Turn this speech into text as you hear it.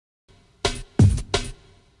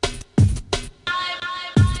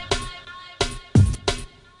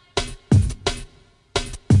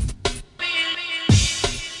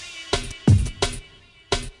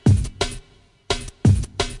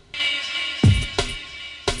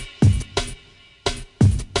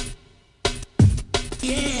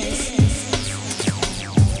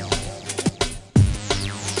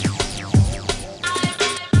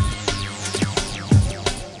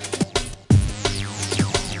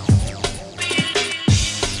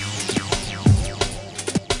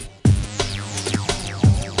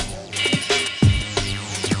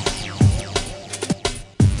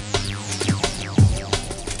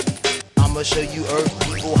show you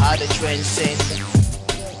earth people how to transcend.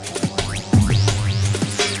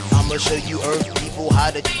 I'ma show you earth people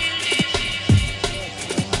how to.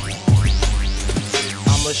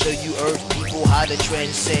 I'ma show you earth people how to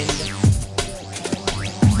transcend.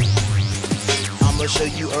 I'ma show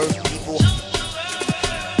you earth people.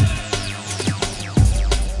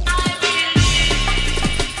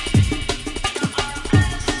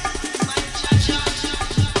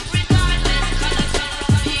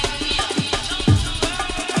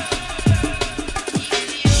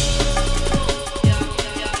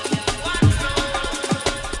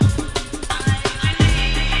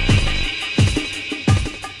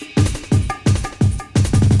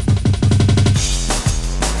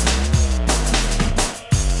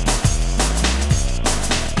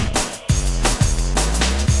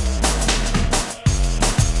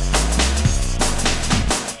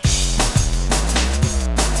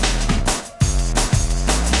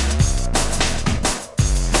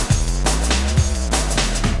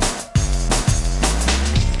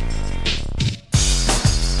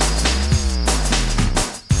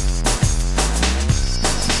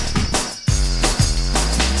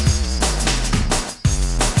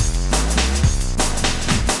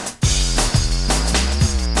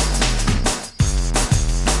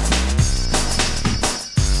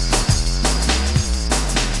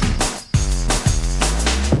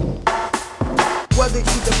 Whether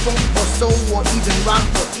either funk or soul or even rock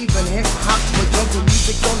or even hip hop or jungle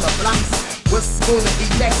music on the blocks. What's gonna be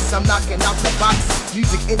next? I'm knocking out the box.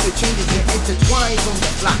 Music interchanges and intertwines on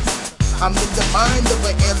the blocks. I'm in the mind of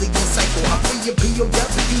an alien psycho. I'm free POWs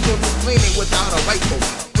on this planet without a rifle.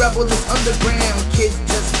 Rebel is underground, kids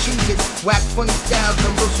just choose it. Whack funny style,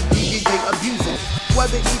 commercial DJs, they abuse it.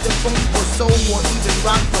 Whether either funk or soul or even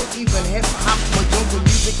rock or even hip hop or jungle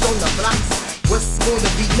music on the blocks. What's gonna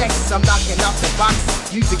be next? I'm knocking out the box.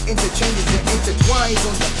 Music interchanges and intertwines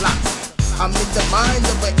on the blocks. I'm in the mind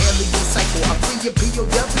of an alien psycho. I'm free POWs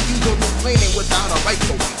on this planet without a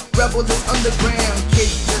rifle. Rebel is underground,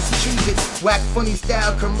 kids just choose it. Whack funny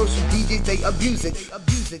style, commercial DJs, they abuse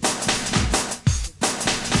it.